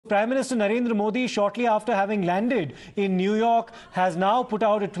Prime Minister Narendra Modi, shortly after having landed in New York, has now put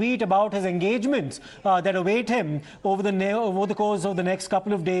out a tweet about his engagements that await him over the course of the next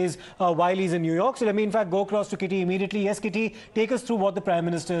couple of days while he's in New York. So let me, in fact, go across to Kitty immediately. Yes, Kitty, take us through what the Prime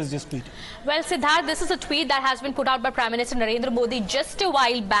Minister has just tweeted. Well, Siddharth, this is a tweet that has been put out by Prime Minister Narendra Modi just a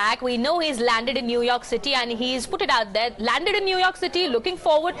while back. We know he's landed in New York City and he's put it out there. Landed in New York City, looking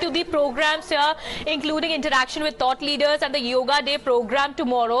forward to the programs here, including interaction with thought leaders and the Yoga Day program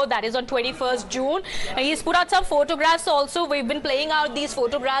tomorrow, that is on 21st June. He's put out some photographs also. We've been playing out these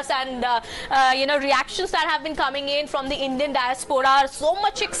photographs and, reactions that have been coming in from the Indian diaspora. So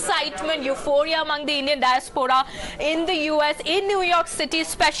much excitement, euphoria among the Indian diaspora in the US, in New York City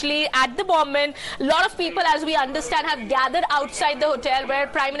especially at the moment. A lot of people, as we understand, have gathered outside the hotel where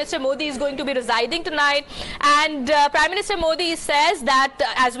Prime Minister Modi is going to be residing tonight. And Prime Minister Modi says that,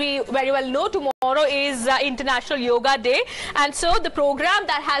 as we very well know, tomorrow is International Yoga Day. And so the program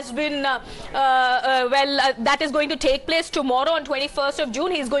that has been, that is going to take place tomorrow on 21st of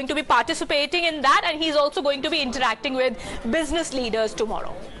June, he's going to be participating in that, and he's also going to be interacting with business leaders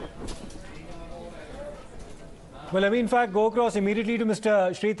tomorrow. Well, let me, in fact, go across immediately to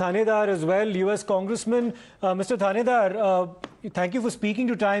Mr. Shri Thanedar as well, US Congressman. Mr. Thanedar, thank you for speaking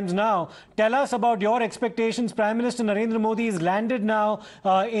to Times Now. Tell us about your expectations. Prime Minister Narendra Modi has landed now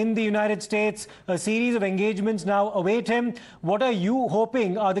in the United States. A series of engagements now await him. What are you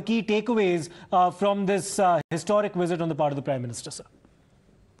hoping are the key takeaways from this historic visit on the part of the Prime Minister, sir?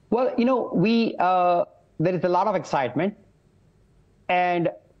 Well, you know, there is a lot of excitement. And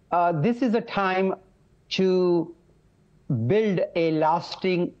this is a time to build a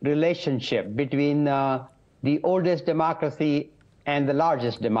lasting relationship between the oldest democracy and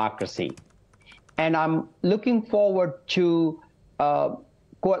the democracy. And I'm looking forward to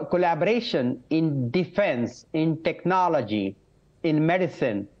collaboration in defense, in technology, in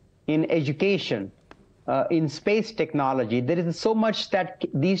medicine, in education, in space technology. There is so much that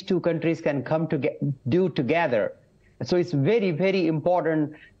these two countries can come to do together. So it's very, very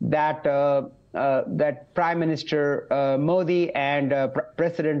important that that Prime Minister Modi and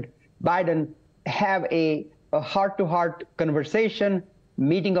President Biden have a heart-to-heart conversation,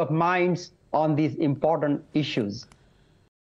 meeting of minds on these important issues.